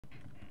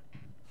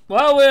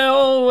Well, we're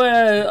all,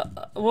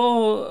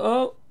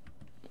 whoa,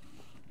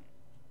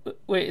 oh.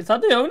 Wait, is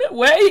that the owner?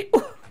 Wait!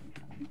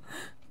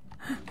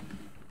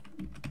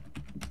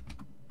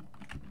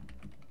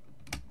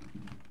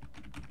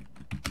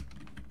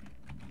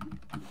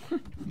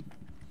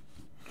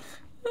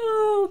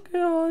 Oh,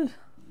 God.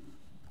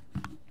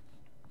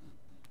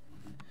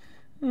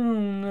 Oh,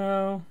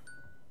 no.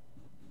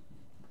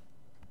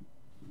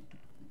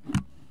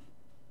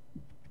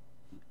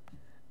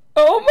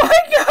 Oh, my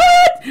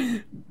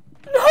God!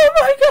 Oh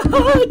my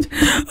God!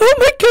 Oh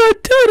my God!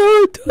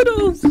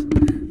 Turtles!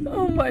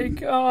 Oh my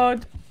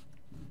God!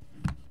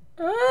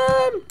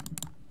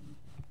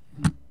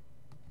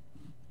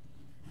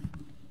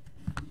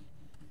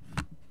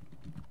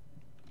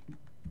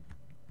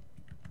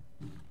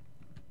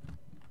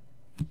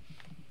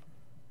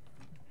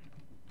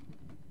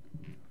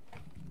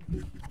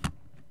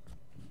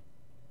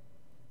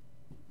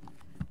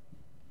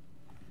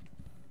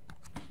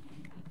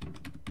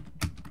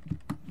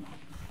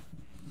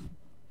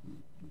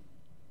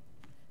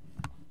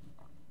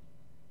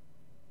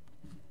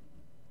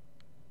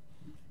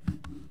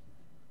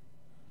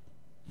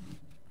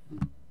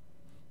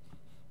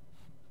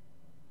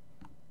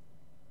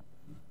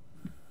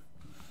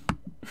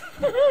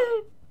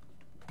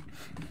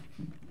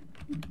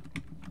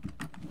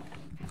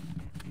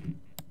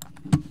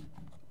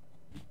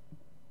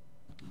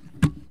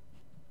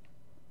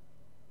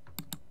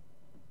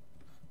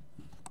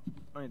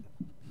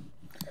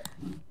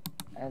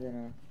 I don't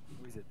know.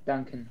 Who is it?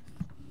 Duncan.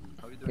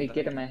 How are you doing? Hey,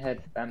 get in my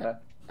head, Bamba.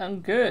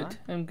 I'm good. Huh?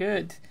 I'm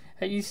good.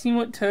 Have you seen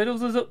what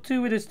Turtles is up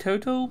to with his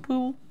turtle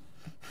pool?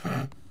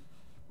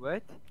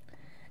 What?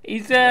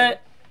 He's Have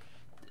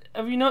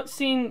you not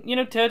seen? You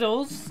know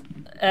Turtles?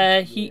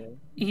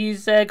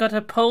 He's got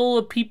a pole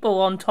of people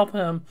on top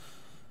of him.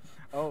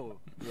 Oh,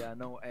 yeah,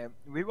 no.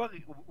 We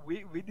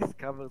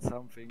discovered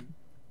something.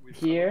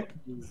 Here,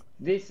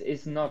 this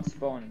is not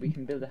spawn. We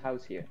can build a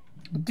house here.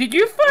 Did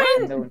you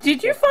find?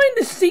 Did you find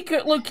the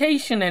secret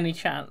location? Any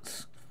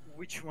chance?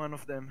 Which one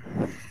of them?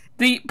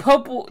 The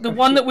pub, the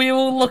one that we were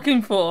all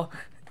looking for.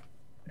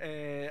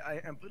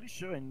 I'm pretty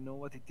sure I know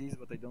what it is,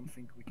 but I don't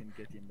think we can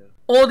get in there.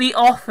 Or the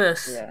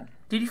office. Yeah.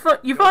 Did you find?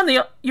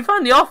 You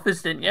found the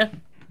office, didn't you?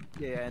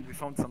 Yeah, and we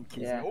found some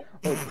keys. Yeah. Oh,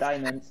 Oh,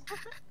 diamonds.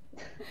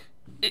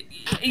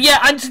 Yeah,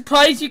 I'm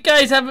surprised you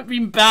guys haven't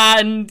been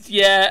banned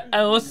yet. I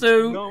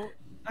also. No,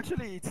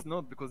 actually, it's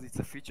not because it's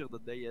a feature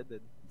that they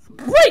added. So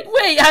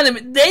Wait,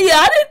 Adam, they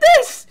added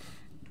this?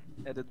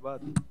 added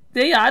what?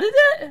 They added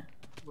it?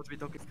 What we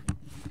talking?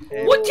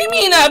 What do you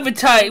mean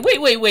advertise?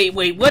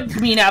 Wait. What do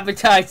you mean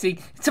advertising?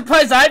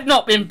 Surprised I've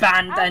not been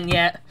banned then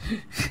yet.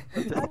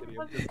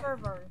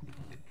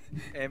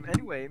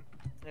 Anyway,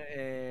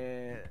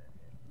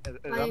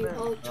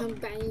 I'll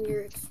jump banning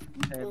your.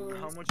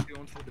 how much do you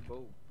want for the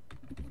bow?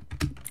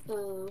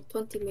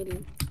 20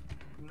 million.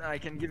 I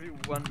can give you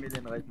 1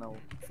 million right now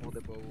for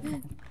the bow.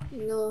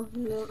 No,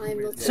 I'm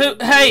not. So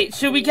hey,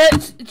 should we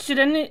get?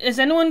 Has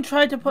anyone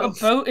tried to put a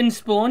boat in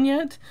spawn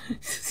yet?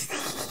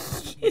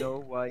 No,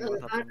 why?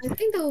 What happened? I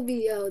think that will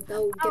be that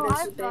will get us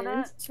I've done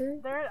banned. it. Sure.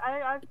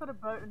 I've put a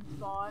boat in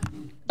spawn.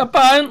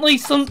 Apparently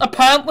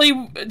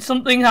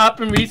something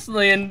happened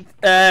recently, and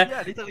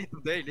Yeah, literally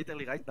today,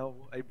 literally right now,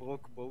 I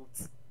broke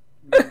boats.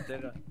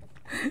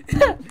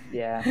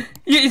 Yeah.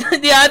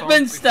 the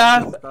admin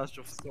staff. We found a stash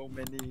of so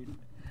many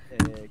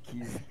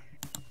keys.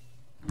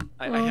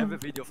 I have a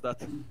video of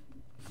that. So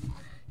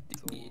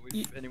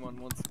if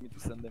anyone wants me to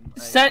send them,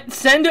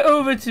 Send it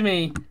over to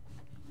me,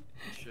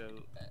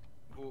 shall.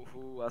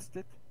 Who asked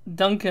it?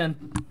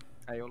 Duncan.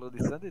 I already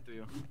sent it to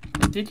you.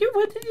 Did you?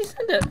 Where did you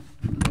send it?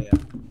 Yeah.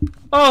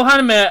 Oh, hang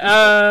a minute.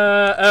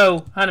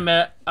 Hang a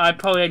minute. I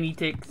probably need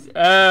to.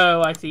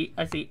 Oh, I see.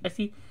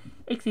 Ixie.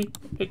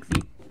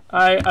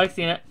 I've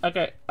seen it.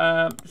 Okay.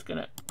 Just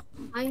gonna.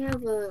 I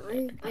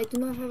do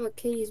not have a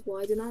case, but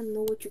I do not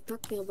know what you're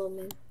talking about,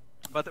 man.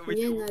 But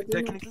Yeah,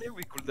 technically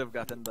we could have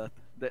gotten that.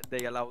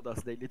 They allowed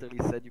us. They literally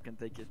said you can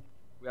take it.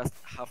 We asked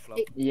half love.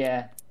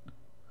 Yeah.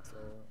 So.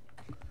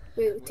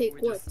 Wait, take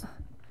we what? just-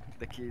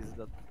 the keys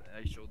that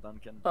I showed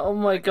Duncan. Oh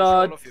my I can show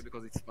all God. of you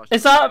because it's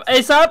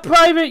Is that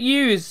private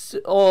use,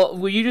 or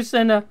will you just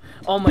send a?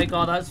 Oh my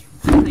God, that's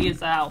funny as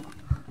hell.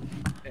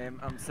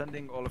 I'm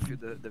sending all of you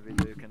the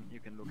video. You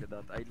can look at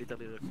that. I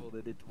literally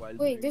recorded it while.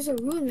 Wait, there's a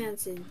ruin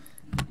mansion.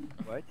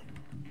 What?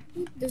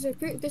 There's an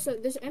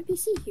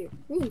NPC here.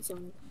 Ruins on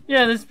it.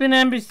 Yeah, there's been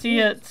NBC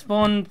at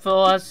spawn for the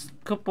last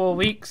couple of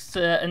weeks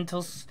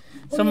until some.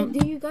 Oh, yeah,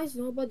 do you guys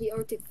know about the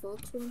Arctic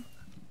Fox one?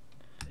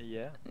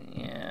 Yeah.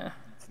 Yeah.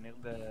 It's near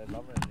the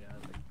lava area.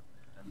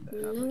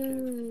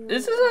 No.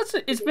 This is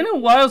actually, it's been a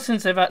while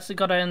since I've actually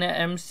got an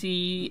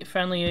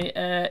MC-friendly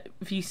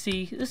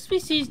VC. This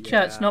VC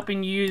chat's not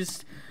been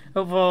used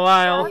over a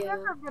while. I've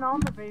never been on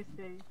the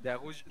VC.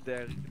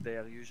 They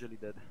are usually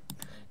dead.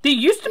 They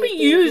used to be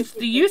used.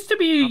 They used to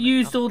be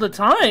used all the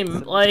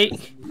time.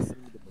 Like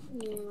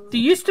they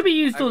used to be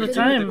used all the The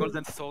time.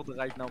 golden sword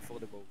right now for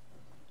the bow.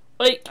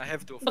 Like I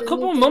have to. a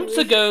couple of months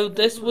ago,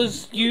 this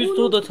was used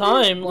all the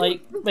time.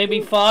 Like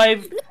maybe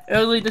 5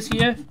 early this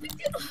year.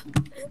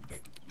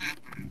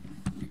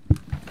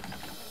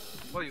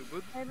 Oh, you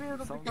good? Maybe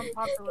it'll Sound- become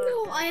popular.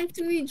 No, again. I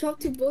actually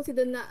dropped to both of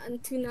the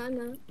to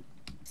Nana.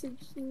 To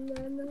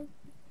Nana.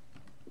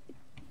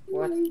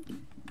 What?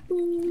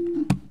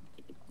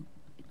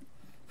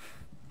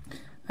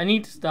 I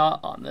need to start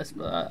on this,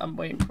 but I'm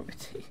waiting for it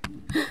to.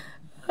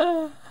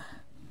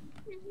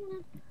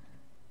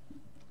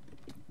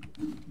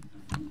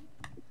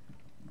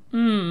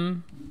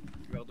 You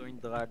are doing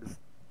drugs.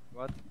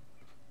 What?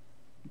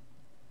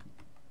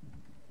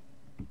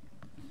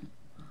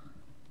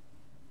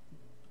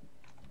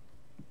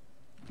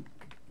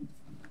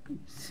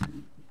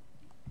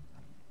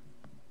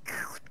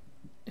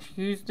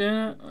 Who's doing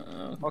it?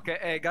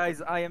 Okay,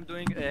 guys, I am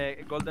doing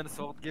a golden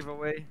sword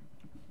giveaway.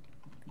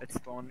 Let's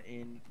spawn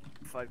in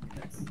 5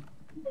 minutes.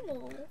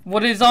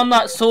 What is on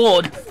that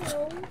sword?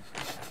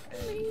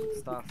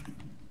 Stuff.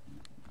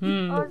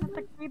 Oh, is it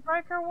the key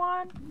breaker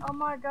one? Oh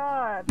my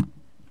god.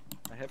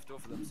 I have 2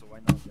 of them, so why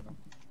not, you know?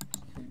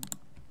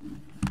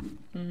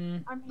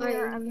 I'm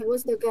here. I'm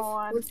What's the gift?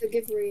 on. What's the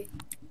giveaway?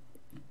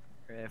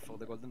 For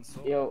the golden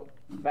sword. Yo,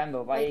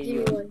 Bambo, why are Give you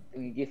me one.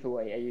 doing a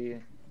giveaway? Are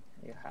you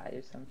high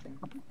or something?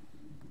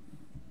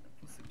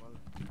 Possible.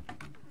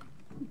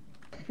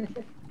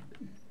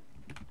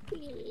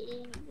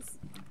 Please.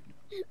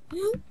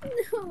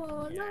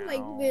 No, not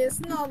like this.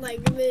 Not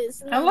like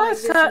this. I Not like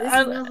love this. how This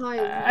is not how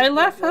I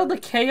love how the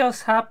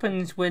chaos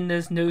happens when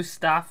there's no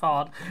staff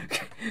on,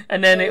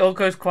 and then it all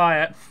goes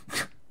quiet.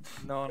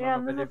 No, Yeah, no,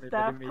 and then the believe me,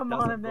 staff it come on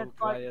doesn't and go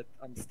it's like- quiet.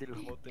 I'm still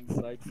hot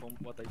inside from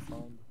what I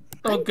found.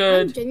 Oh, I'm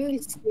good. genuinely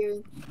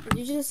scared. Did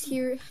you just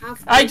hear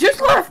half? I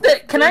just laughed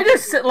at. Can I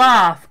just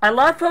laugh? I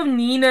laugh how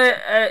Nina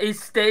is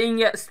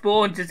staying at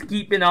spawn, just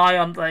keep an eye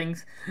on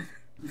things.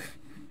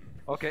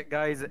 Okay,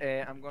 guys,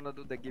 I'm gonna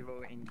do the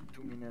giveaway in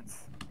 2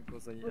 minutes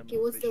because I am Okay,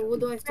 what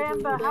do I have to do?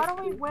 Bamba, What do I how have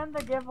do to we win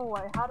the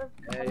giveaway? How does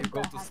You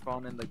go that to happen?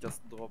 spawn and I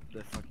just drop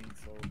the fucking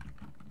sword.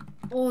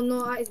 Oh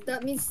no,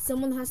 that means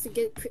someone has to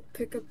get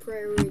pick up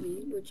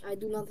priority, which I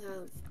do not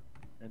have.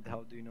 And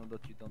how do you know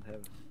that you don't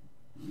have?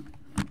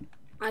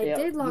 I Yeah,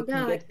 did log you can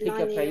out get at pick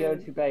 9 up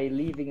priority a.m. by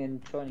leaving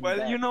and joining Well,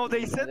 back. you know, they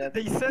You said that?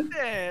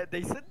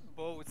 they said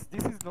boats.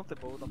 This is not a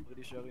boat, I'm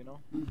pretty sure, you know.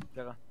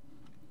 Terra.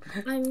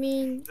 I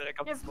mean, Terra,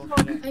 come to Yes, spawn.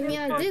 fuck.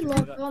 Terra. I did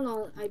log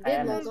on. I I did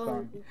am log spawn.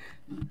 on.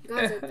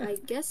 Guys, I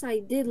guess I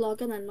did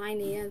log on at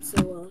 9 a.m.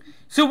 So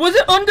So was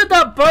it under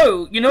that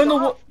boat? You know, in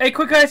the hey,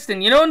 quick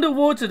question. You know,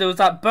 underwater there was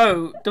that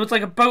boat. There was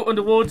like a boat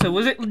underwater.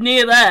 Was it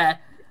near there?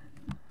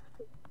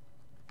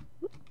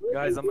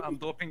 Guys, I'm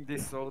dropping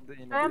this sword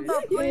in a Bamba,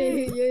 bit.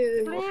 please.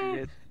 yeah. Dropping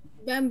it.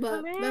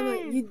 Bamba,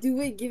 Please. you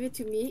do it. Give it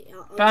to me.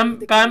 I'll Bam, give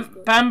the Bam, keys,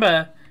 bro.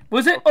 Bamba.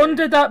 Was it Okay.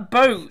 under that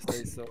boat?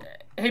 Say so.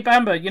 Hey,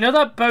 Bamba. You know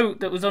that boat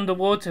that was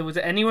underwater? Was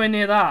it anywhere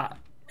near that?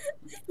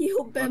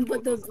 Yo, Bamba,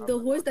 boat was the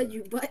horse that underwater?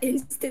 you bought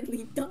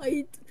instantly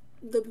died.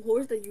 The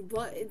horse that you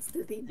bought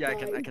instantly Yeah,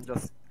 died. I can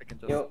just.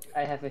 Yo,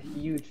 I have a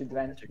huge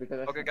advantage because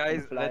I Okay, can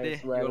guys, fly ready?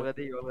 as well. You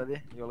ready? You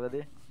ready? You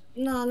ready?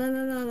 No.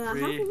 How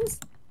 3, come this?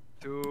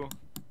 2,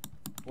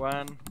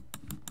 1.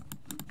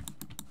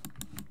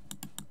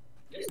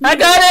 I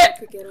got it!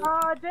 Pick it up. Oh,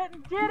 I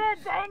didn't get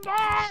it, dang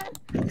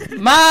it!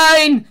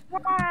 Mine!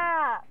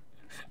 Ah!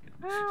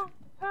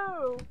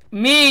 Who?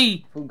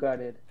 Me! Who got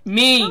it?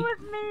 Me! Who is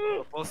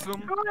me?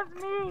 Awesome. Who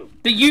is me?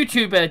 The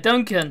YouTuber,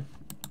 Duncan.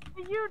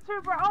 The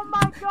YouTuber, oh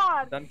my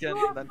god! Duncan,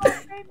 You are Duncan, so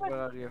famous. where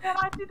are you? Can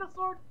I see the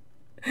sword?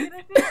 Can I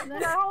see it? Can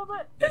I hold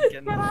it?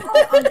 Duncan. Can I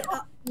hold it?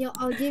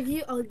 I'll give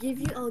you the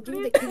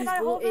Please, kitty's can I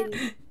bow hold in.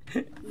 it?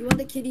 You want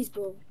the kitty's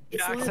bow?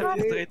 It's Yeah, one of accept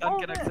the this weird. trade. Duncan,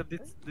 Hold it. accept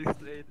this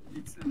trade.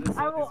 It's the I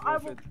sword will, is I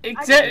worth will, it.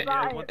 Except- I will buy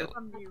want it it.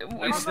 from you. We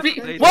I'm speak-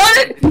 gonna-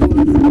 What?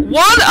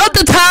 One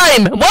at a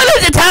time! One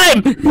at a time!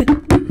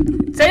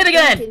 Say it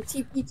again! Duncan,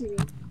 TP to me.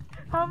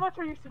 How much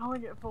are you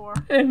selling it for?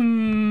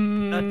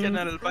 Duncan,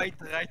 I'll buy it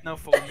right now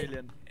for $1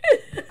 million.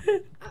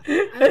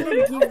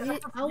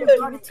 I will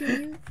give it to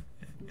you,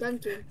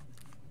 Duncan.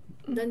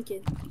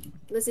 Duncan,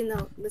 listen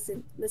up.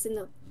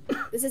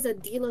 This is a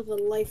deal of a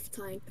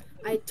lifetime.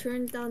 I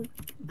turned down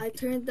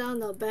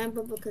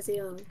Bamba because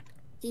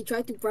he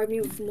tried to bribe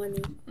me with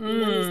money.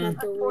 Money is not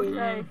the way.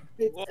 Okay.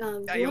 It's,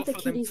 I you want the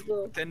offer them kitty's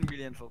bow? 10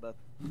 million for that.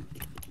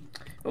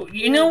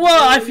 You know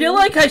what? I feel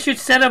like I should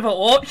set up an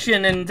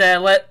auction and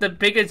let the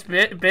biggest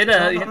bidder.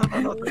 No. No, Yeah.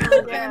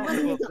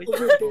 Bamba's not the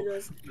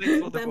overbidders.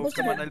 Wait for the bow. Bamba's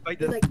Come on, gonna I'll buy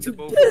be the, like the 2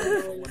 bow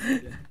billion for $1 dollars.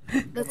 million.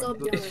 Let's Come all on,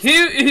 be do honest.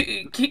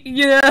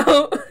 You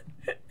know,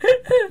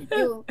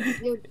 Yo,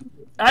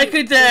 I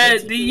could the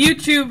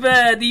YouTube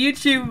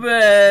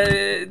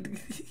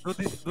Do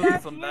this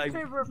That's on live.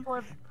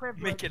 YouTuber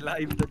privilege. Make it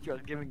live that you are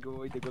giving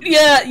away the gold.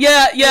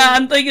 yeah.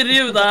 I'm thinking to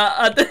do that.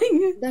 I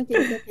think.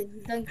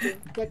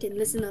 Duncan,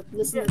 listen up,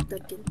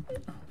 Duncan.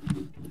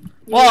 You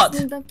What?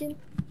 listening, Duncan?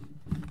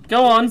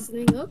 Go on,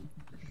 Listening up?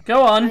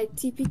 go on.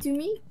 TP to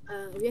me.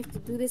 We have to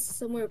do this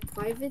somewhere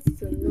private,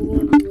 so no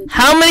one will.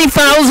 How many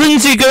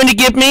thousands are you going to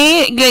give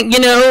me? You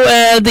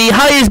know, the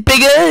highest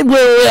bigger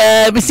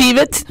will receive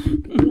it.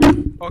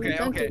 Okay,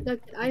 okay. Duncan,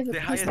 I have a The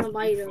highest custom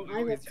bid item. for I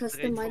have you a is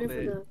custom trade item for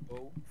for the.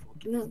 bow,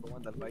 for No, the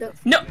one that buy that-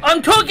 that No, for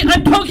I'm talking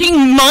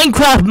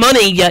Minecraft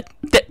money.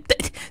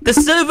 The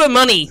server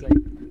money.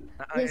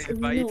 Yes, I'll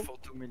buy we it know. for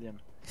 2 million.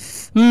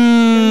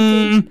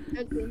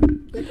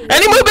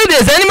 Any more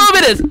bidders? Any more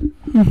bidders?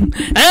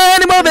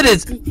 Any more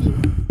bidders?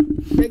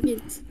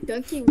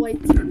 Duncan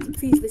White,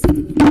 please listen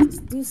to me.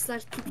 Just do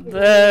 /TP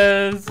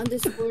There's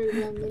underscore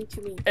ramen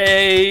to me.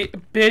 a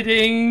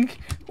bidding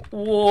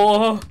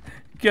war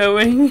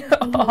going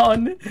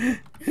on.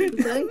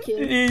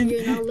 Duncan,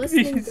 you're not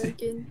listening,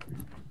 Duncan.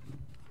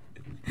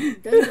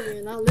 Duncan,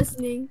 you're not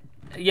listening.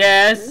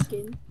 Yes.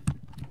 Duncan.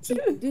 Do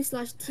I'm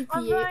 /TPA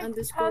going to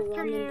underscore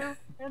pester ramen. you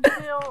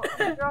until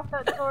you drop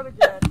that sword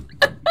again.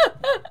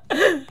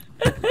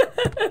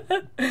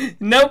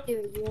 Nope.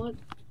 Here, you want?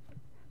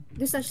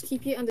 Do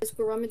 /TPA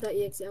underscore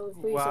ramen.exe. I will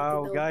free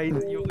Wow, something. guys,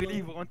 you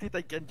really want it?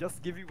 I can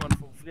just give you one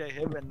for free. I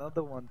have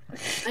another one.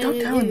 Don't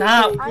tell him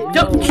that. I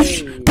Don't know.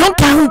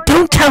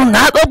 don't tell him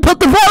that. They'll put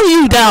the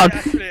value down.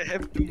 Actually, I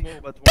have 2 more,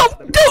 but one of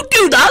them Don't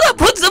do that. That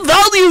puts the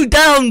value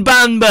down,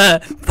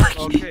 Bamba.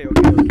 Okay.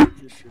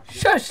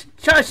 Shush,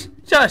 shush,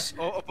 shush.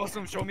 Oh,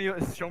 Opossum, show me your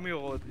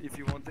rod if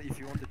you want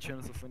a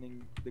chance of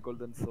winning the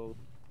golden sword.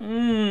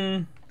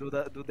 Do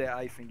the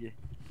eye thingy.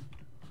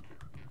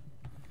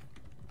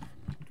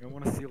 I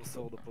wanna see your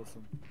sword,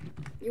 Opossum.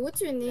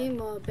 What's your name,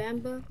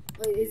 Bamba?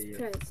 Oh, it's Yeah.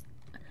 Prez.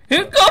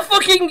 Who put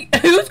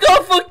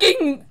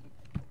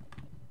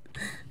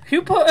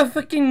a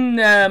fucking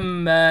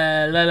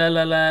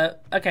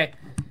okay.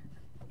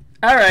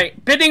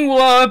 Alright, bidding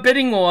war,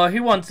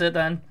 who wants it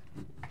then?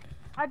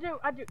 I do,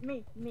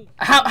 me.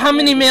 How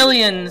many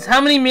millions?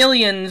 How many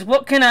millions?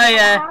 What can I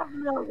 $5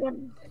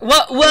 million.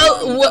 well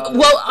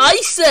I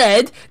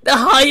said the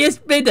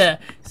highest bidder.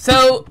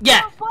 So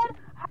yeah. What?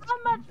 How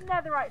much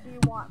netherite do you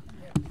want from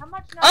me? How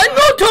much netherite? I'm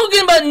not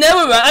talking about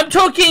netherite, I'm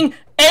talking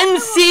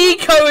MC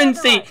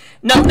currency.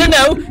 No.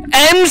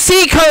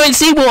 MC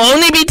currency will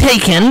only be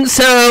taken,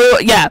 so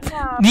yeah.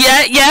 No.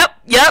 Yep.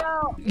 No.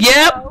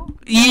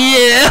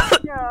 Yeah.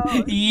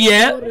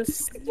 What a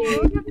scam.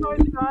 What if I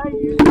buy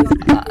you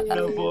something?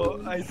 No,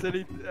 but I said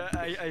it.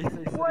 I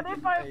said What it.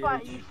 if I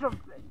buy you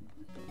something?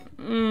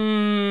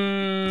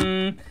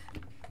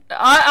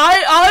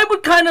 I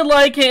would kind of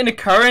like it in a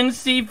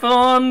currency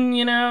form,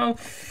 you know.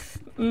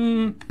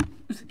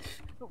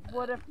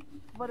 What if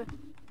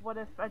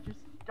I just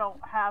don't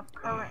have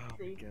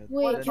currency? Wait,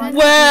 What if can I- I-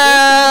 Well,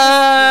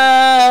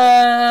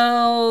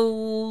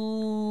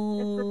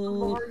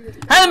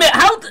 anime,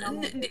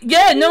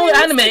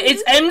 anime.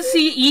 It's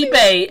MC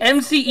eBay, the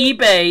MC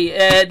eBay.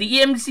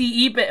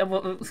 MC eBay,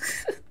 bro.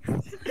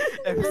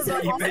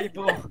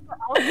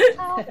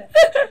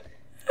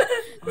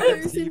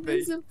 Layers MC eBay.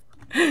 invisible.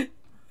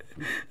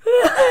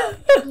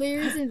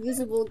 Layers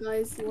invisible,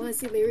 guys. You wanna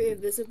see Layer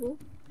invisible?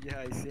 Yeah,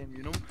 I see him.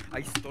 You know,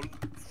 I stole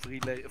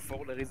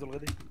 4 Larrys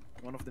already.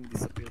 One of them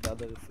disappeared. The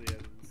other 3 are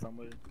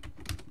somewhere.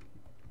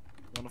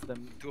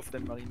 2 of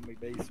them are in my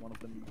base. One of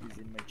them is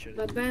in my cherry.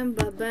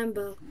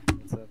 Bamba.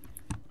 What's up?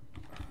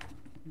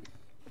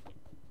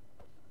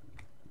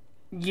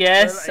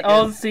 Yes, Well, I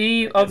I'll guess-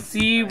 see. I I'll guess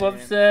see. I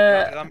What's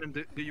am-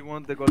 Ramen, do you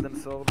want the golden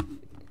sword?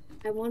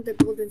 I want the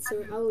golden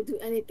sword. I will do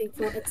anything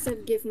for it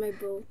except give my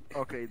bow.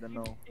 Okay, then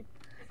no. If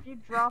you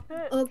drop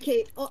it,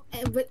 Okay. Oh,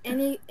 but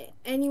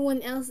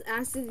anyone else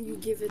asks it, you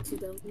give it to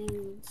them.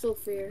 So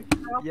fair.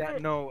 drop Yeah,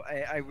 it. no,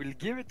 I will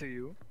give it to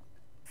you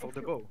for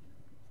the bow.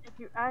 If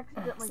you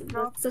accidentally That's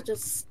drop such a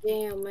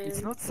scam, man.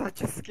 It's not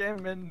such a scam,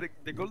 man.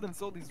 The golden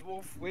sword is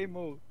worth way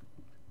more.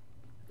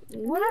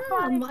 What if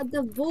I-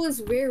 The bow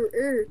is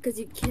rarer because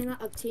you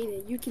cannot obtain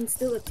it. You can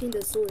still obtain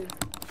the sword.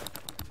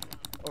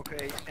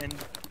 Okay, and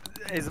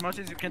as much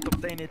as you can't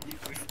obtain it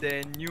with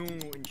the new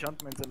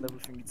enchantments and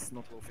everything, it's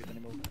not worth it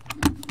anymore.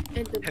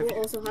 And the bow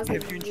also has the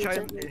have you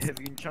enchantments. have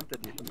you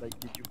enchanted it? Like,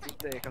 did you put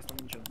the custom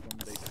enchant from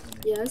the?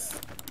 Yes.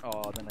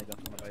 Oh, then I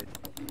don't wanna buy it.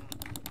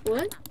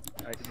 What?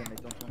 Then I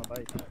don't wanna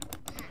buy it.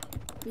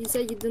 You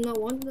said you do not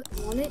want it?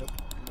 Nope,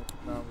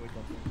 no, we don't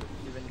want it.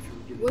 Even if you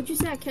will give What'd you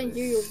say? I can't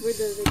hear you over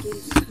the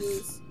game's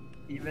voice.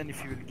 Even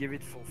if you will give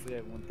it for free,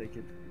 I won't take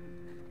it.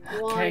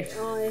 Why?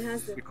 Oh, it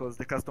has the. Because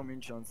the custom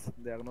enchants,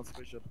 they are not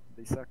special.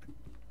 They suck.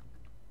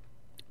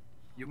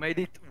 You made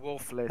it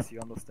worthless, you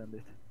understand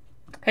it.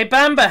 Hey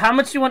Bamba, how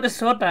much do you want the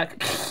sword back?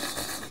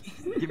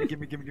 Give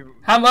me.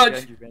 How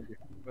much? Behind you.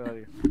 Where are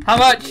you? How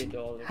much?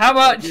 How I'll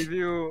much? give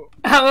you.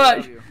 How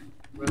much?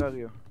 Where are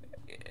you?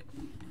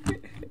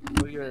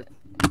 Where are you at?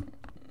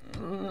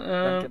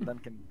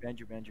 Duncan, behind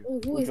you. Oh,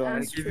 who is I'll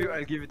Astro?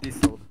 I'll give you this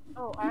sword.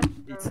 Oh, actually,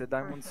 It's a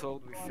diamond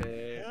sword with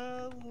a.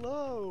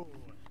 Hello.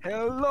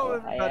 Hello,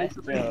 everybody.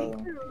 Astro.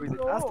 Who is it?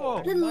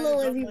 Astro. Hello,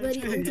 everybody.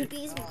 In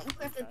today's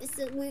Minecraft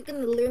episode, we're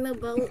gonna learn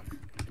about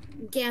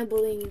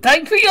gambling.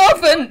 Thank you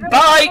often.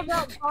 Bye.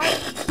 about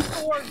buying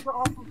swords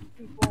off of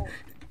people.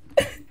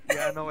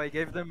 Yeah, no, I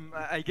gave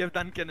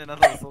Duncan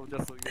another sword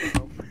just so you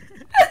know.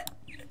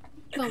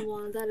 Come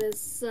on, that is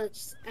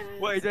such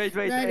ass. Wait. That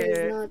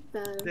is not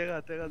bad.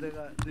 Terra.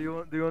 Do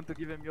you want to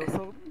give him your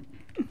sword?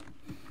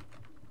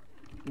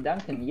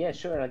 Duncan, yeah,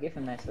 sure, I'll give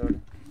him my sword.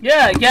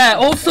 Yeah.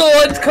 All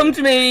swords, come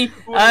to me.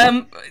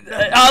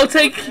 I'll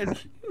take.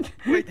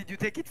 Wait, did you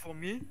take it from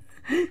me?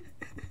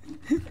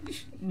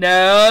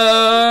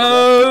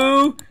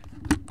 No.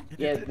 Did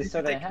you the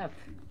sword I have.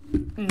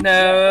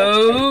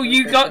 No,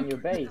 you From got. your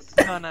base.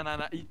 No.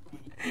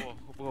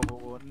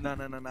 Whoa. No.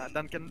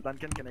 Duncan,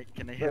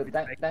 can I have it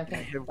back? Duncan,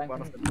 I have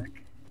one of them back.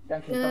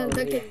 Duncan, No,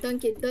 follow here.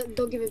 Duncan,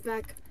 don't give it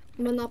back.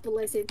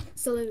 Monopolize it.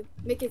 Sell it.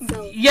 Make it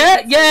sell.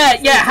 Yeah.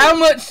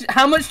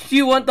 How much do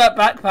you want that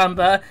back,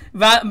 Pamper?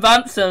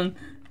 Ransom.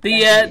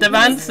 The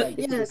ransom.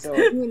 Yes.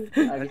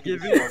 I'll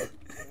give you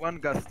one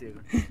gas steel.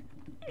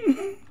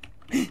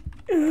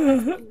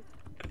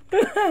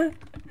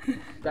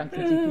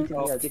 Duncan, TP to me,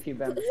 I'll give you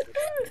Bamba.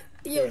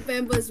 Your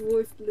Bamba's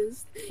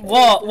worthless.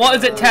 What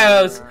is it,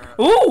 Taros?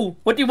 Ooh,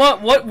 what do you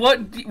want? What?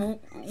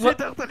 Shit,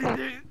 Turtle is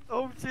here.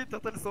 Oh shit,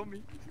 Turtle saw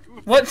me.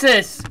 What's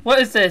this? What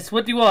is this?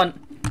 What do you want?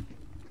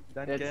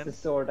 That's the Duncan.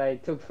 sword I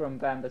took from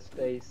Bamba's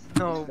base.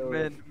 No,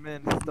 Sword.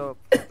 man, stop.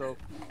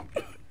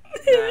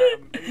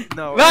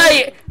 No.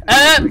 Right,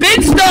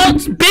 bid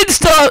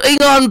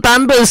starting on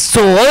Bamba's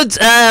swords.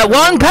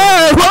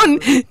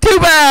 £1, 2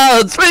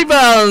 pounds, 3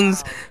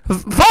 pounds,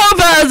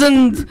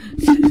 4,000.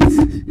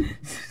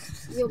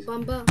 Yo,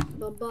 Bamba.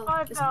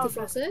 It's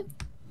 5,000.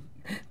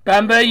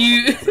 Bamba,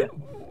 you. Je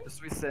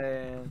suis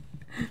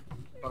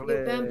Yo,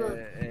 Bamba.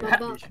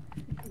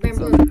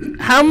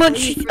 How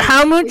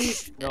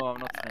much? No, I'm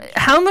not French.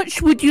 How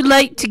much would you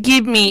like to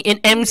give me in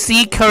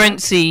MC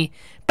currency?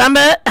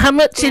 Bamba, how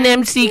much in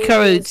MC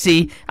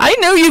currency? I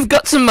know you've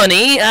got some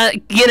money, I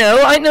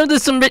know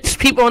there's some rich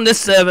people on this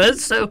server,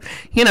 so,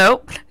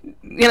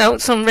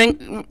 some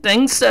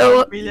things, so...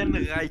 1 million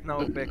right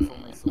now back for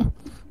myself.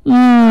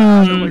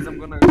 Otherwise I'm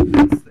gonna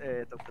Turtles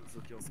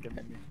that you're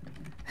scamming me.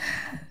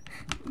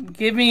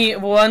 Give me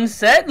one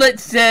sec,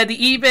 let's, the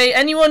eBay,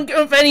 anyone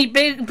go for any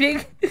big...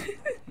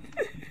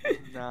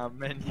 Nah,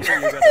 man, you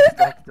gotta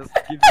stop, just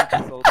give me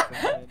the sword,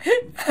 man.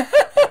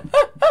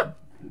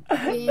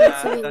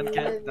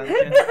 Duncan,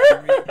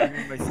 give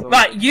me my sword.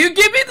 Right, you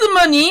give me the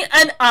money,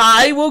 and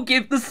I will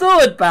give the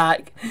sword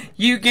back.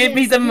 You give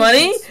me the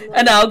money,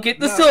 and I'll get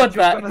the sword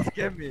back. You're gonna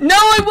scam me. No,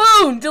 I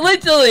won't.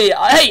 Literally.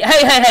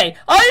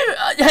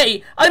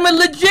 Hey. I'm a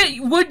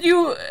legit.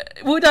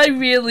 Would I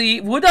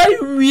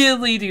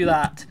really do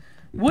that?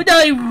 Would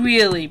I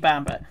really,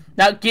 Bamba?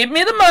 Now give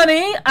me the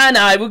money, and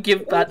I will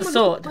give back the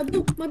sword.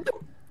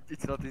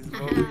 It's not his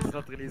bow, it's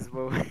not really his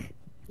bow.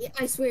 Yeah,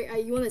 I swear.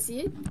 You wanna see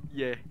it?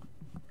 Yeah.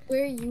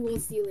 Where you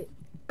won't steal it.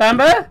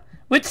 Bamba,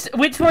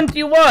 which one do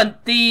you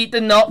want? The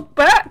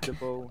knockback, The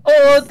bow.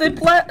 or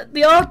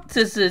the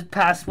artisan's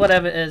pass,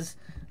 whatever it is?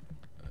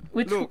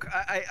 Look,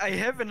 I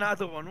have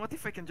another one. What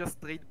if I can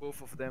just trade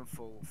both of them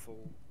for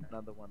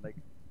another one? Like,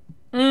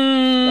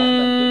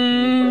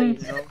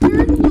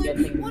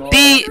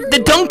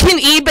 The Duncan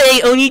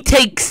eBay only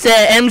takes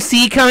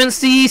MC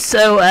currency,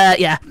 so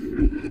yeah.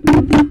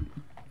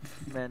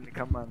 man,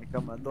 come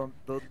on,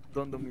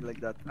 don't do me like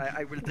that.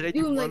 I will trade Do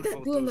you him one like that.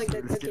 for Do him two, like so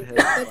that. we'll still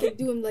Okay. have. Okay.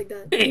 Do him like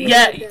that. Do him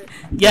like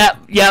that.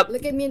 Yep.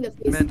 Look at me in the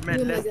face. Man, do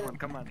him last like one.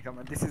 that. Come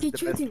on. This is He the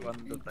tried best to. one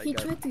that I He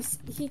got. tried to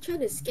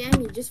scam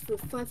me just for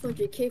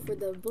 500k for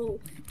the bow.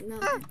 Nah,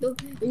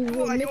 don't. You Oh,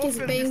 will I make his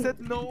offered. You bang. said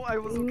no. I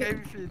was okay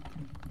with it.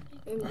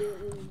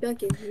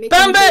 Duncan, make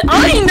Bamba, him-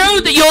 I know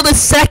that you're the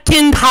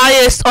second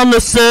highest on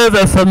the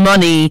server for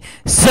money,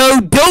 so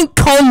don't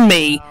con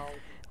me.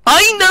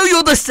 I know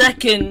you're the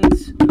second.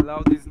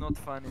 Loud is not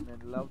funny, man.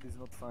 Loud is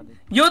not funny.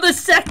 You're the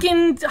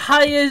second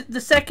highest,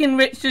 the second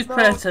richest No,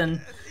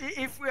 person.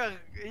 If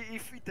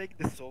we take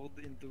the swords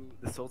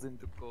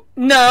into co.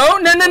 No.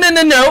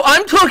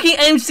 I'm talking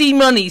MC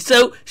money,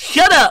 so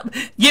shut up.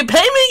 You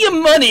pay me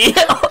your money.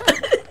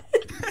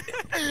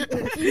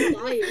 He's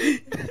lying.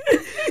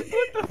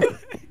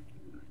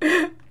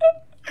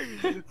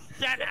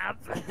 Shut up!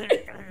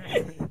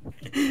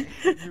 You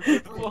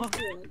good one.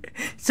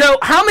 So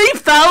how many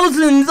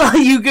thousands are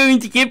you going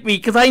to give me?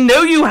 Because I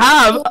know you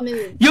have. 1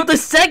 million. You're the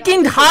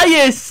second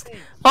highest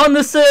on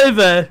the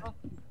server.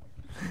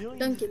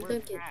 Duncan,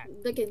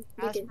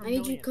 I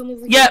need you to come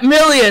over Yeah,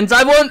 millions.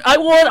 I want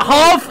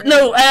half.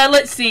 No,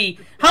 let's see.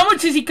 How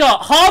much has he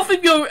got? Half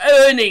of your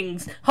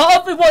earnings.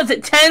 Half of what is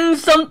it?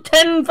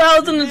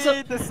 10,000 and so.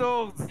 Need the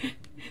swords.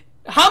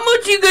 How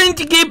much are you going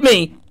to give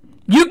me?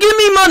 You give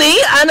me money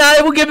and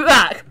I will give it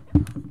back.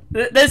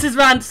 This is He has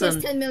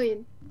ransom. 10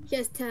 million. He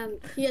has 10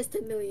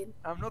 million.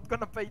 I'm not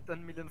gonna pay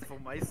 10 million for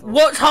my sword.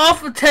 What's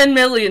half of 10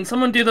 million?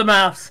 Someone do the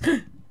maths.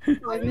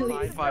 5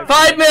 million.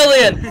 5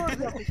 million.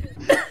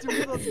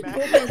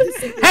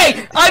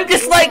 Hey, I'm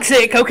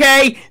dyslexic,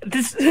 okay?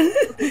 This.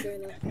 Fair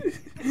enough.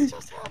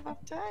 Just half of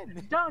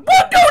 10. Duncan,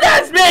 What? Don't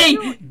ask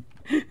me.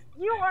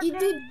 you are You do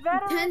getting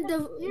better 10 with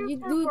you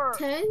do YouTuber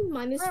 10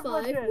 minus 5,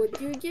 privileges. what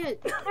do you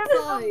get?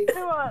 Difficult 5.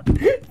 to us.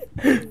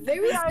 Very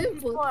VIP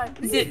simple. play.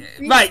 This is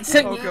really Right, so-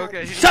 simple Okay,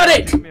 math. Shut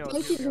it! Hear me out,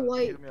 Don't hear keep me out,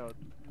 white. hear me out.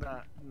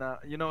 Nah,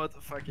 you know what?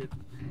 Fuck it.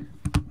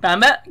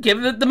 Bamba,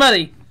 give it the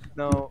money.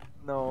 No,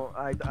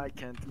 I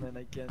can't, man,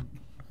 I can't.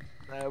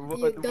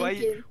 You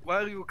Duncan. Why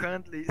are you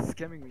currently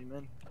scamming me,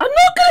 man? I'm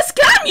not gonna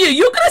scam you.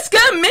 You're gonna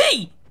scam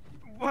me.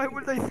 Why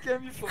would I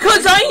scam you for?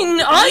 Because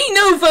I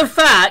know for a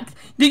fact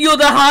that you're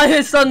the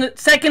highest on the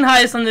second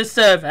highest on this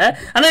server,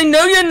 and I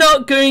know you're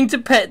not going to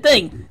pet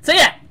thing. So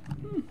yeah.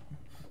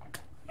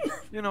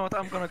 You know what?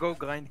 I'm gonna go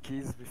grind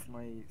keys with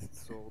my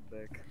sword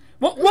back.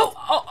 What?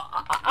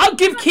 I'll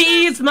give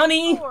keys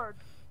money. Sword.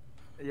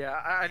 Yeah,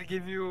 I'll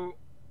give you.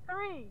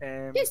 3.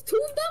 There's 2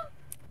 of them?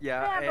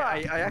 Yeah,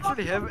 Bamba, I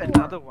actually have fucking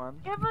another one.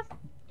 Give us.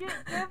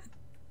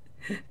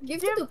 Give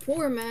to the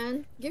poor,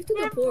 man. Give to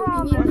the Give poor. We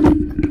Robin.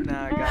 need them.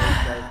 Nah,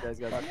 guys.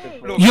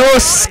 Look, You're I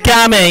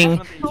scamming.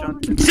 have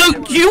different enchantments. So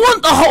do you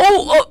want the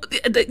whole?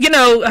 You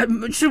know,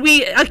 should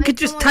we? I could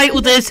just Come on,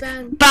 title guys, this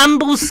ban-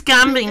 "Bamble Everyone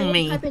Scamming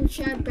Me." type in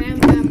chat, bam,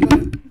 bam,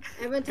 bam.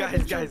 Everyone type in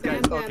Guys, chat,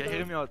 bam, bam, okay, bam.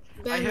 hear me out.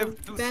 I Ban have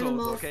them, 2 ban them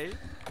swords, off. okay?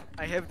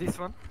 I have this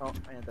one. Oh,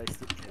 and I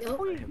still can't.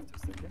 Nope. I have 2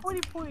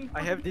 seconds. Please.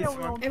 I have this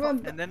one,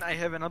 Everyone, and then I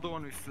have another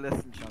one with less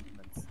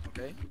enchantments,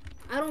 okay?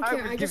 I don't I care.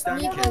 will I give just them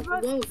need to- a wolf.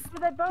 Do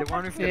they both The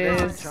one have with the key best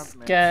grinds? Is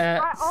enchantment.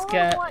 scat All I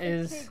want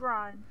is is. key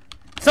grind.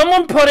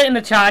 Someone put it in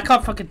the chat. I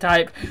can't fucking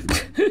type.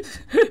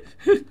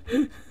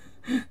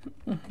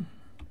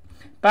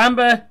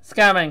 Bamba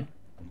scamming.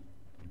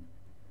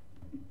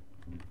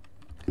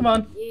 Come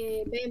on.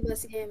 Yeah, Bamba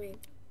scamming.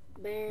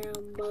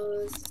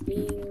 Bamba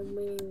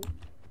scamming.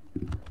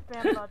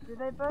 Bamba, do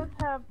they both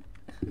have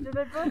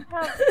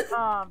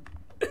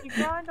key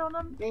grind on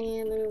them?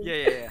 Bamba.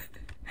 Yeah.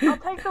 I'll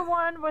take the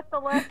one with the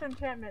less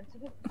enchantments.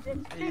 It's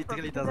It cheaper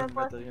really because doesn't there's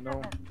less matter, you know.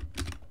 enchantments.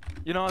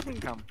 You know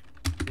what? Come.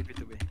 Give it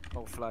to me.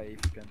 Or fly if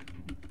you can.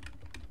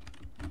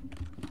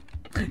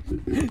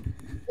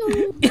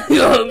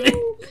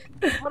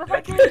 What if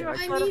I gave you a I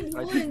set I of need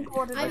Right one.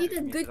 click. I need a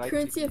Right good click.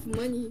 currency of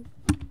money.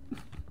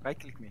 Right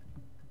click me.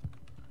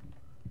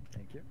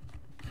 Thank you.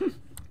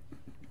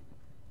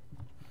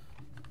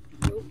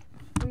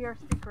 We are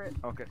secret.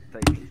 Okay,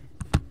 take.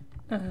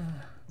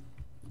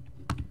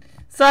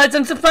 Sides,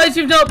 I'm surprised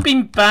you've not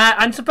been banned.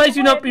 I'm surprised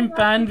you've not been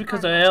banned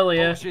because of Oh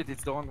earlier. shit,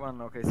 it's the wrong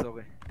one. Okay,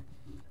 sorry.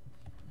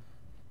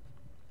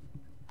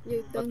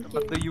 You But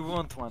Dunkin'. do you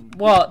want one?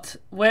 What?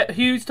 Where?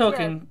 Who's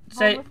talking? Yes,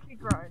 Say one with key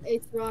grind.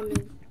 It's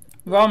ramen.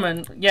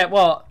 Ramen. Yeah.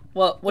 What?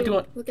 What do you Yo,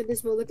 want? Look at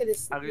this bowl. Look at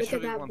this. Are you Look sure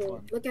at you that want bowl.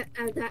 one? Look at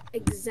that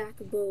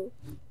exact bowl.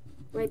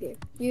 Right there.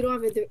 You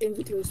don't have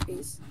inventory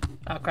space.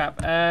 Oh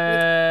crap. Look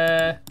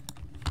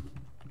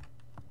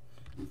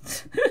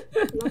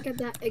at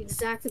that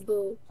exact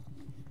bowl.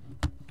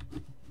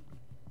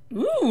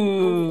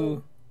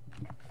 Ooh.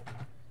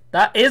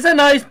 That is a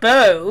nice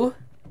bow.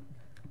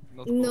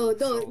 Not No, both,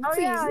 don't. so- Oh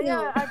Please, yeah, no.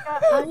 yeah. I I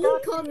got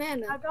won't call I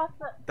Nana. got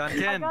the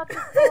Duncan,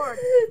 sword.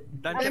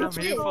 Duncan, I'm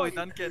here for you,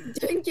 Duncan.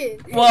 Dunkin'.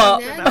 What?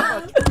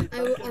 Nana.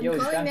 I'm Yo,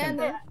 calling Duncan.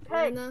 Nana.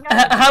 Hey, Nana.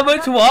 guys, How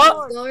much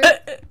what? Sorry.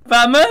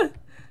 Bama? How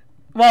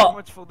What?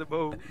 much for the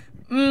bow?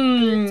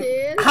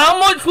 Cheers. How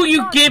much will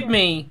you give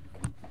me?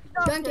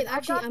 Duncan, I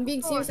actually, got I'm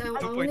being the serious.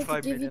 sword. I wanted to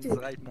 2.5 give you million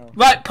to. right now.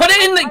 Right, put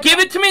it in the. Give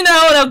it to me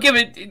now, and I'll give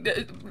it.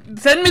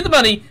 Send me the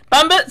money,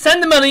 Bamba.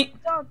 Send the money.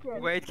 Duncan.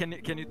 Wait, can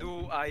you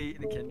do?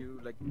 Can you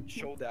like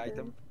show the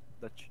item?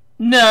 That.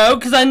 No,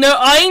 because I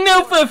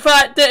know for a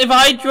fact that if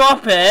I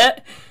drop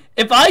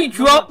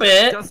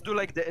it, Just do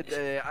like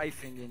the eye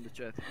thing in the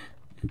chat,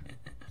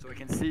 so I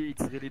can see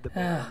it's really the.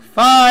 bow.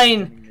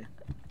 Fine.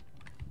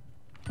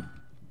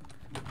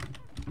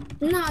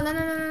 No.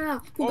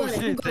 Who Oh got it?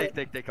 Who shit! got it?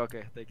 Take.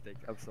 Okay, take.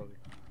 I'm sorry.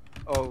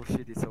 Oh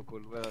shit! It's so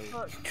cool. Well,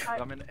 Look,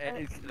 I mean,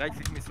 right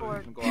click me so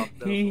you can go up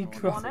there. He so no one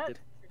dropped will want take it?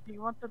 Do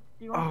you want the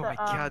Oh my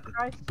God.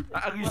 Christ?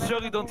 Are you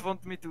sure you don't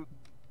want me to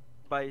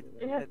buy it?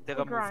 It has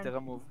to grind. Terra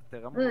move.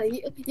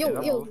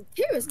 Yo,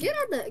 Terrace, get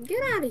out of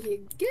here.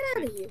 Get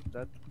out of here.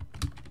 That.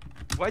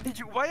 Why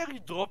are you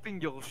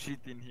dropping your shit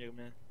in here,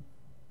 man?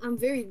 I'm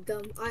very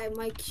dumb.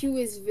 My queue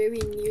is very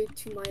near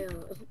to my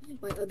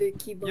other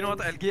keyboard. You know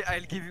what? I'll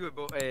give you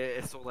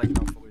a sword right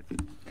now for it.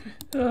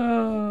 I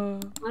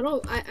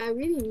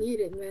really need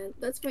it, man.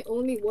 That's my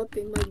only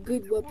weapon, my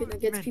good weapon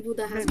against Man, people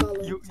that has man,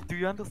 balance. do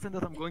you understand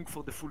that I'm going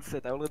for the full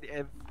set? I already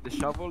have the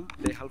shovel,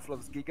 the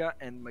Half-Life Giga,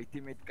 and my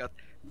teammate got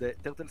the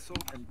turtle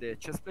sword and the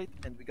chest plate,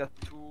 and we got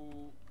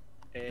 2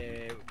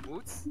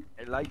 boots,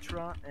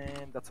 elytra,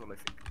 and that's all I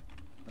think.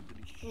 Not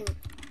really sure.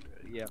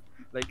 Yeah,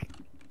 like,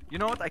 you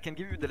know what? I can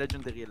give you the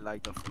legendary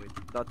elytra for it.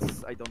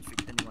 That's, I don't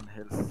think anyone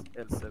else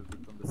have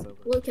it on the server.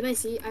 Well, can I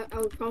see? I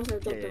will promise I'll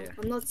drop Yeah, down. yeah.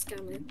 I'm not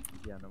scamming.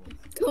 Yeah, no worries.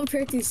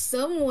 Compared to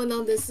someone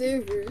on the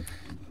server.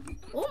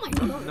 Oh my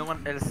god. No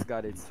one else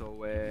got it,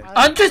 so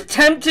I'm just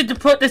tempted to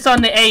put this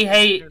on the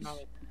A-H.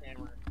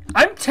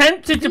 I'm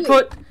tempted to Do it.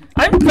 put.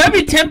 I'm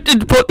very tempted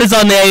to put this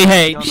on the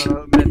AH.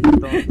 no, man,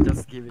 don't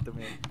just give it to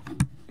me.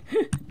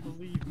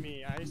 Believe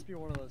me, I used to be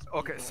one of those.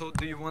 Okay, people so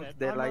do you want that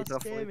the I'm not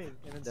elytra for it? scamming,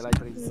 and then The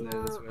elytra is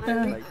No, this way. I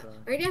already- Elytra.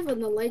 I already have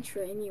an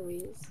elytra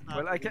anyways.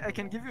 Well, I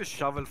can give you a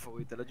shovel for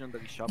it, a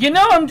legendary shovel. You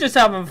know I'm just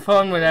having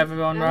fun with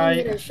everyone, I don't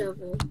need right? a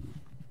shovel.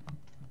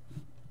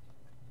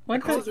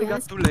 What Because the? we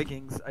got 2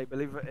 leggings, I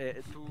believe,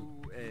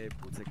 2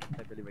 boots.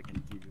 I believe I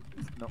can give you.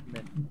 Please. No,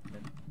 man,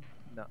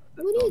 no.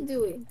 What are you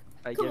doing?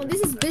 I Come gave on, it-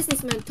 this is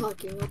businessman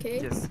talking,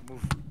 okay? Yes,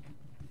 move.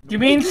 You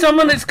mean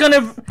someone that's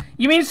gonna?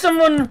 You mean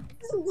someone?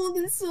 This is a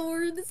golden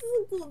sword. This is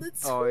a golden Oh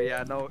sword.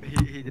 yeah, no,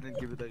 he didn't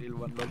give it the real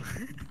one. Lol.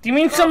 Do you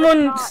mean No,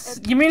 someone? it's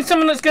not. You mean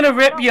someone that's gonna I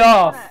rip don't you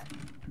want off?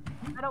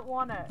 it. I don't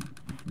want it.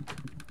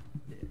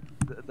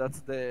 That's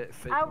the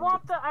fake I one.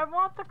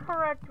 want the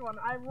correct one.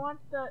 I want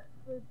the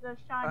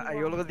shiny I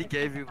one. already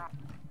gave you.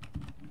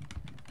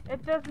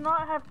 It does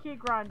not have key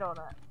grind on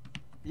it,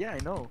 Yeah, I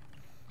know.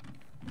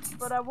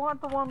 but I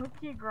want the one with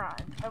key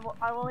grind.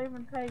 I will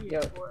even pay you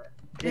Yo. for it.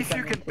 If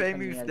you can pay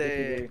me I'll with give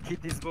the you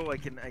kitty's bow, I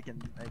can do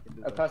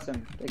a that.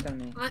 custom. Click on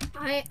me.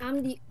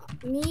 I'm the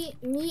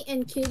me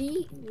and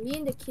Kitty, me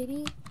and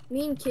Kitties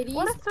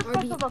What is the are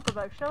special the. look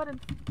about? Show it in.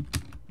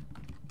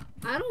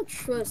 I don't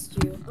trust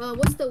you.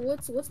 What's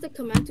the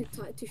command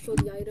to show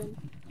the item?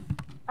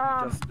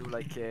 Just do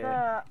like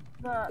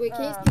Wait,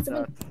 can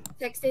someone that,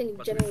 text it in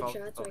but general without.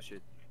 chat? So Oh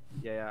shit.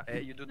 Yeah,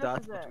 you do This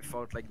that, is but it.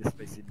 without like the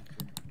space in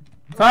between.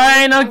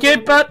 Fine, I'll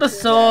give back the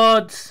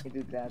swords. You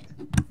do that.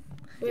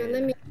 wait, Yeah.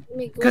 let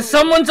me go. Cause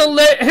someone's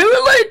alert. Who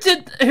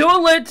alerted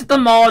the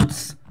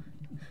mods?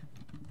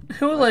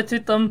 Who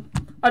alerted them?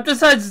 I've just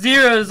had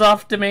zeros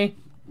after me.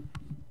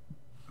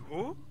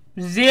 Who?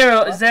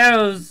 Zeros.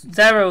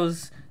 I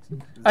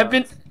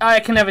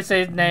can never say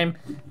his name.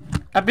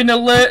 I've been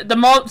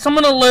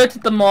someone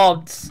alerted the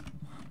mods.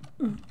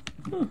 Who?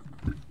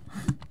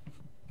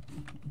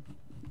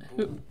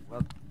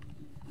 What?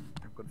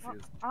 I'm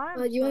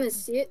confused. You wanna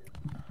see it?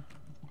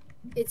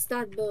 It's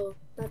that bow,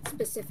 that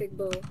specific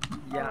bow.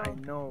 Yeah, I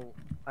know.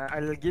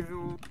 I'll give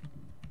you.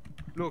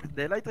 Look,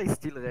 the elytra is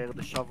still rare.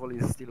 The shovel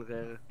is still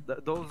rare.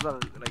 Those are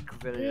like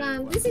very rare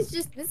Nah, ones. this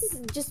is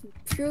just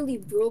purely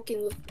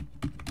broken with.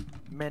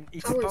 Man,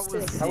 it's Power power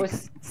six. 6. How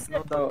is- It's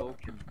not that Oh.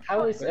 broken.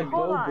 How is a Hold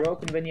bow on.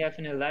 broken when you have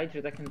an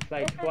elytra that can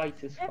fly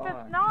twice as If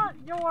far? it's not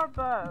your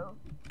bow,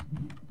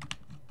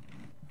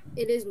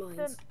 It is mine.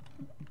 Then-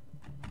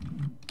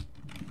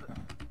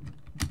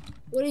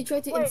 What are you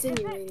trying to wait, is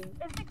insinuating?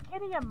 it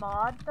Kitty a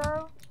mod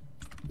though?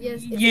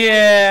 Yes.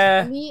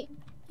 Yeah.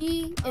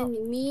 He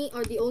and me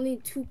are the only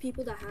two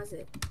people that have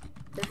it.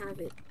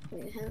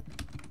 Wait,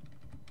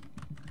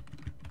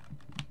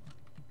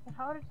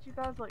 How did you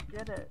guys like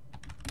get it?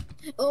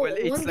 Oh, Well,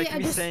 it's one day like I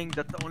me just. saying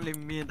that only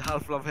me and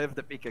Half-Love have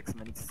the pickaxe,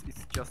 man. It's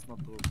just not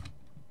true.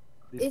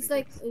 This It's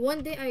like pickaxe.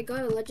 one day I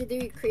got a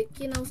legendary crate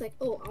key and I was like,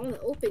 oh, I want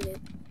to open it.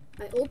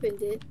 I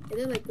opened it and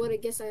then like what I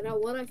found. I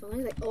was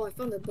like, oh, I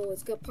found the bow.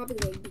 It's probably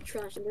gonna be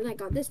trash. And then I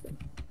got this one.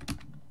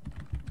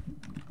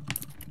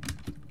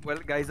 Well,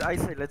 guys, I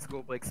say let's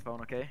go break spawn,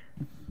 okay?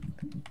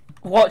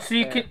 What? So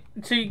you Yeah. can.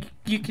 So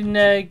you can.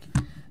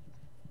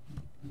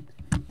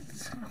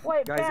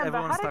 Wait, Guys, Bamba,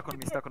 everyone how stuck did on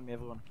me, you stuck on me,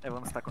 everyone.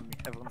 Everyone stuck on me,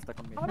 everyone stuck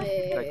on me. How did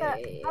you get that?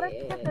 How did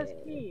you get those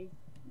keys?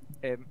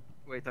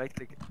 Wait, right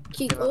click.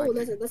 Key. Terra, Oh, right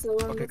that's click. the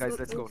one. Okay, that's guys,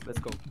 let's go, what- let's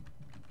go.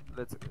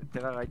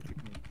 Terra, right click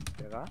me.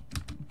 Terra,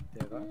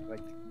 right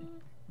click me.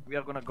 We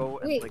are gonna go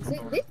and Wait, break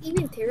spawn. this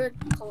even Terra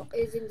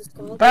is in this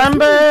call.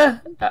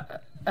 Bamba.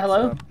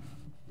 Hello.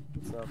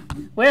 What's up?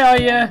 Where are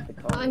you?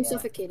 I'm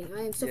suffocating.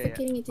 I am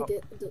suffocating into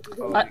the.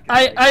 Oh.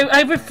 I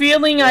have a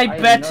feeling Yeah, I am not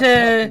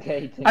better.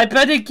 suffocating. I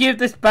better give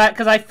this back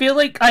because I feel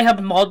like I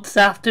have mods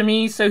after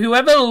me. So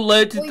whoever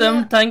alerted Oh, them,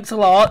 yeah. thanks a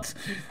lot.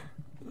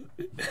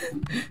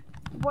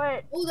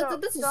 Wait, Oh, so,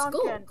 that's a Duncan,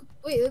 skull.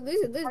 Wait,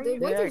 this. Are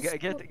you- Why Yeah, is it a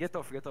skull? get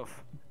off, get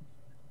off.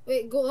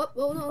 Wait, go up.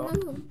 Oh no, Oh.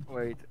 no, no.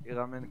 Wait,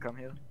 Ramen, come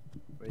here.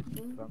 Wait,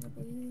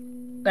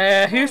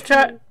 Ramen. Who's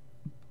chat?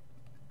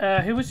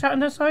 Who was chatting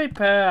this? Sorry,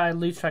 I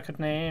lose track of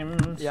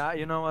names. Yeah,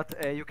 you know what?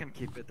 You can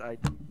keep it. I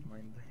don't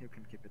mind. You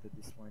can keep it at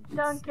this point. It's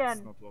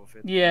Duncan. not worth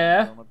it.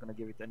 Yeah. I'm not gonna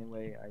give it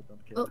anyway. I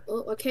don't care.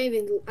 Oh, I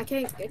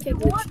can't if you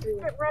want to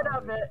glitch get rid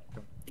of it,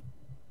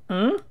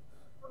 Hmm.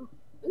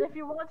 if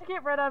you want to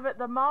get rid of it,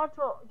 the mods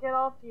will get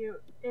off you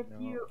if No.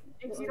 you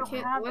through.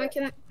 don't have Why it.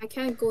 can't I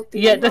can't go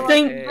through. Yeah, the know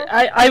thing, what?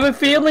 I have a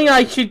feeling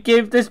I should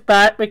give this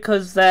back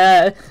because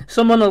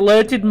someone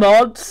alerted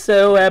mods.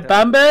 So,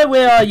 Bamba,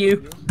 where are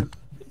you?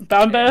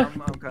 Bamba?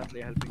 I'm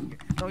currently helping you.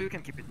 No, you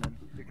can keep it, man.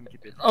 You can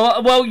keep it.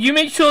 Oh, well, you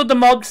make sure the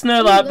mods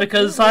know that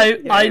because Yeah, I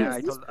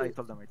I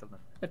told them.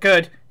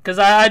 good because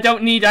I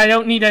don't need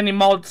any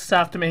mods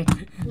after me.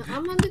 No,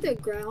 I'm under the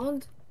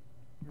ground.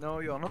 No,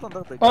 you are not under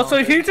the ground.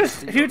 Also, who There's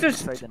just a who secret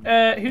just inside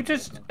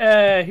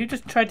them. who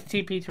just tried to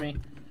TP to me?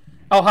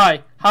 Oh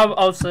hi, how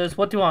ulcers?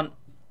 What do you want?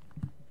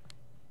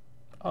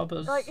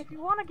 Others. Like, if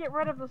you want to get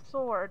rid of the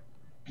sword,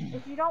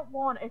 if you don't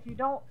want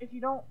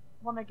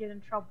to get in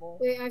trouble,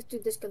 Wait, I have to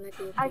disconnect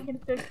it. I can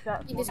fix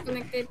that. You for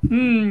you.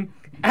 disconnected.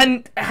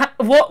 And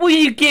what will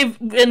you give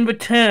in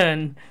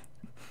return?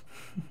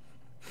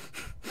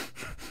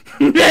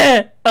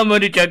 I'm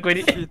only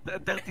joking. Shit,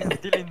 that is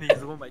still in his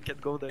room. I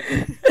can't go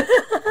there.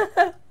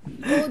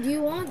 Oh, do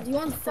you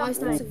want 5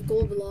 stacks of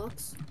gold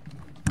blocks?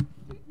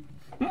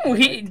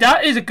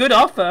 That is a good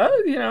offer.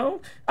 You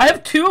know, I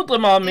have 2 of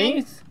them on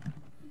me.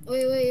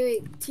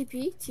 Wait.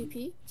 TP.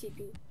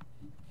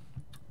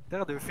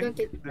 There, do you think?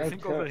 Duncan. Do you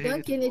think over here?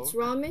 Duncan, it's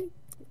ramen.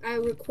 I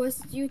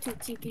request you to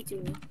TP to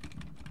me.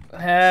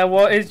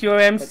 What is your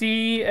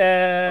MC?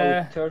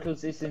 Oh,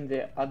 Turtles is in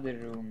the other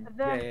room.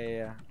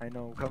 Yeah. I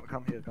know.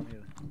 Come here.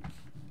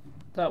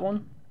 That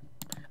one.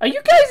 Are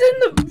you guys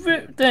in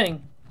the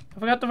thing? I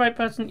forgot the right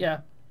person. Yeah.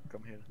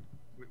 Come here.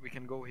 We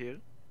can go here.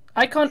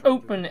 I can't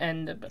open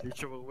Ender. But...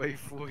 Glitch our way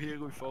through here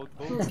without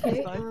boats Okay,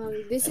 this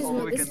time. this is Or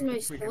my we this is can- my we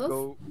stuff. can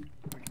go.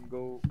 We can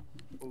go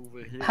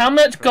over here. How and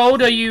much try to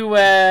gold are see you?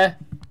 If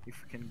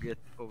we can get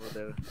over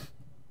there,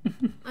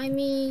 I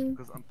mean,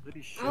 because I'm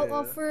pretty sure. I'll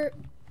offer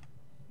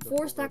that 4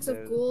 over stacks there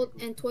of is gold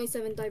good. and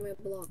 27 diamond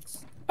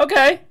blocks.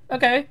 Okay,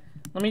 okay.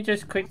 Let me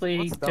just quickly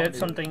What's down get here?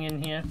 something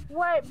in here.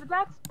 Wait,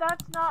 but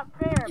that's not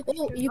fair.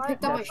 Oh, because you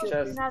picked up I my have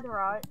chest.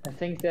 netherite. I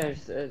think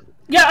there's.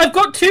 Yeah, I've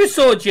got 2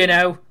 swords, you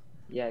know.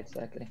 Yeah,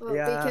 exactly. Okay,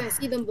 Yeah. can I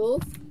see them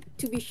both?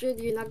 To be sure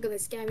that you're not gonna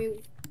scam me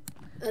with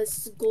a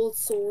gold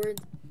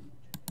sword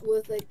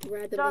with like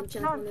random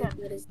enchant on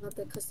it that is not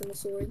the customer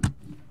sword.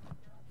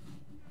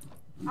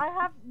 I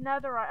have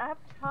netherite. I have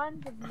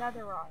tons of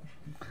netherite.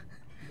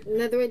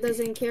 Netherite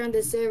doesn't care on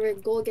the server.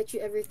 Gold gets you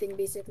everything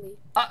basically.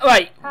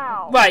 Right,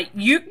 How? right.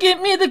 You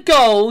give me the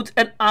gold,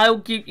 and I'll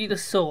give you the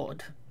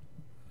sword.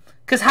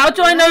 Cause how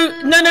do I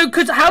know? No.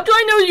 Cause how do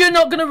I know you're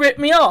not gonna rip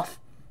me off?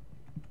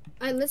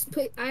 Let's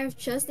put. I have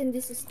chest in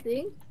this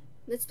thing.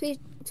 Let's place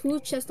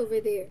 2 chests over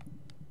there.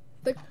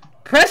 But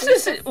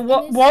Precious.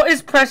 What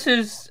is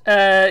Precious?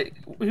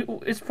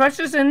 Is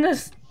Precious in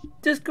this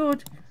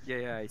Discord?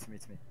 Yeah, it's me.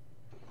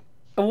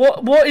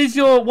 What is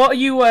your? What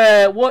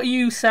are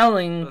you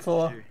selling That's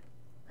for? G.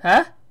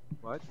 Huh?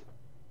 What?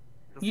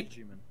 That's You-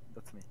 G, man.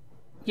 That's me.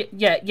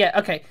 Yeah.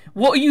 Okay.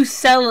 What are you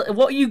selling?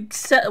 What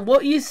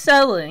are you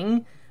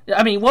selling?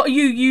 I mean, what are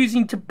you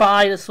using to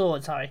buy the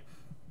sword? Sorry.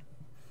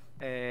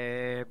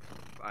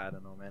 I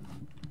don't know, man.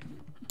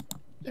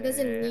 he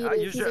doesn't need I it.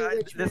 He's usually, a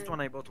rich last man.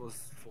 one I bought was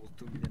for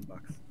 $2 million.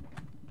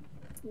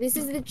 This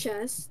is the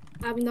chest.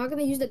 I'm not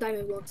gonna use the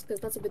diamond blocks because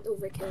that's a bit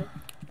overkill.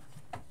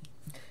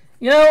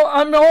 You know,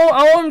 all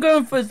I'm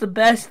going for is the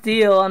best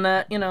deal on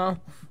that. You know.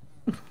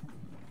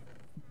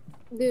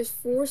 There's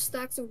 4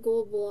 stacks of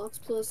gold blocks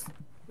plus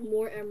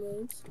more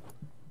emeralds.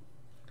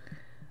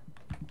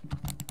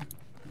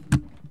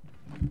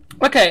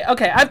 Okay.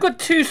 I've got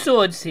 2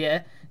 swords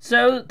here.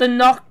 So the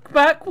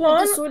knockback Put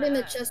one. the sword in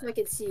the chest so I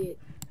can see it,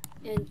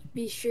 and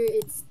be sure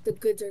it's the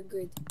goods are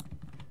good.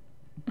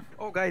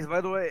 Oh, guys, by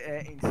the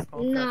way, in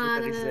spawn Nah,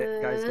 currently there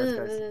is nah, guys.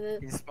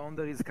 nah. In spawn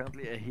there is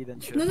currently a hidden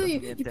chest. No, of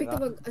you me and picked up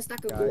Terra. a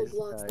stack of gold Guys,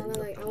 blocks. guys,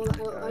 Like, I I'm would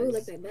talking, like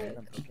guys, that back.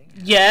 I'm talking.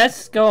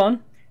 Yes. Go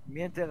on.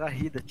 Me and Terra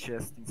hid a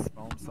chest in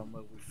spawn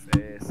somewhere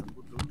with some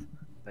good loot,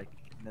 like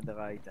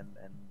netherite and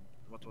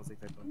what was it?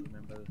 I don't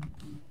remember.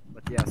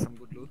 But yeah, some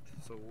good loot.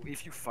 So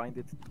if you find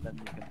it, then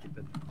you can keep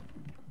it.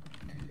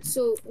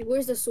 So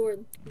where's the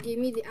sword? Give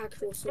me the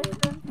actual sword.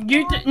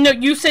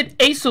 You said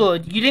a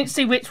sword. You didn't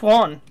say which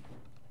one.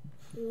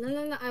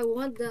 No. I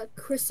want the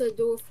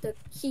Chrysadorf, the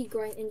key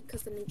grind and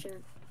custom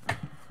enchant.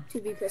 To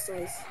be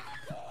precise.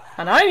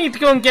 And I need to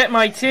go and get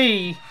my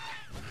tea.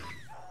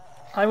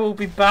 I will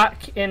be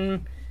back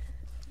in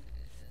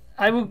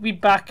a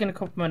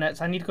couple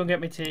minutes. I need to go and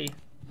get my tea.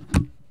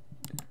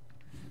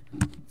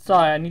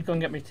 Sorry, I need to go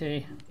and get my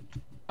tea.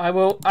 I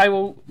will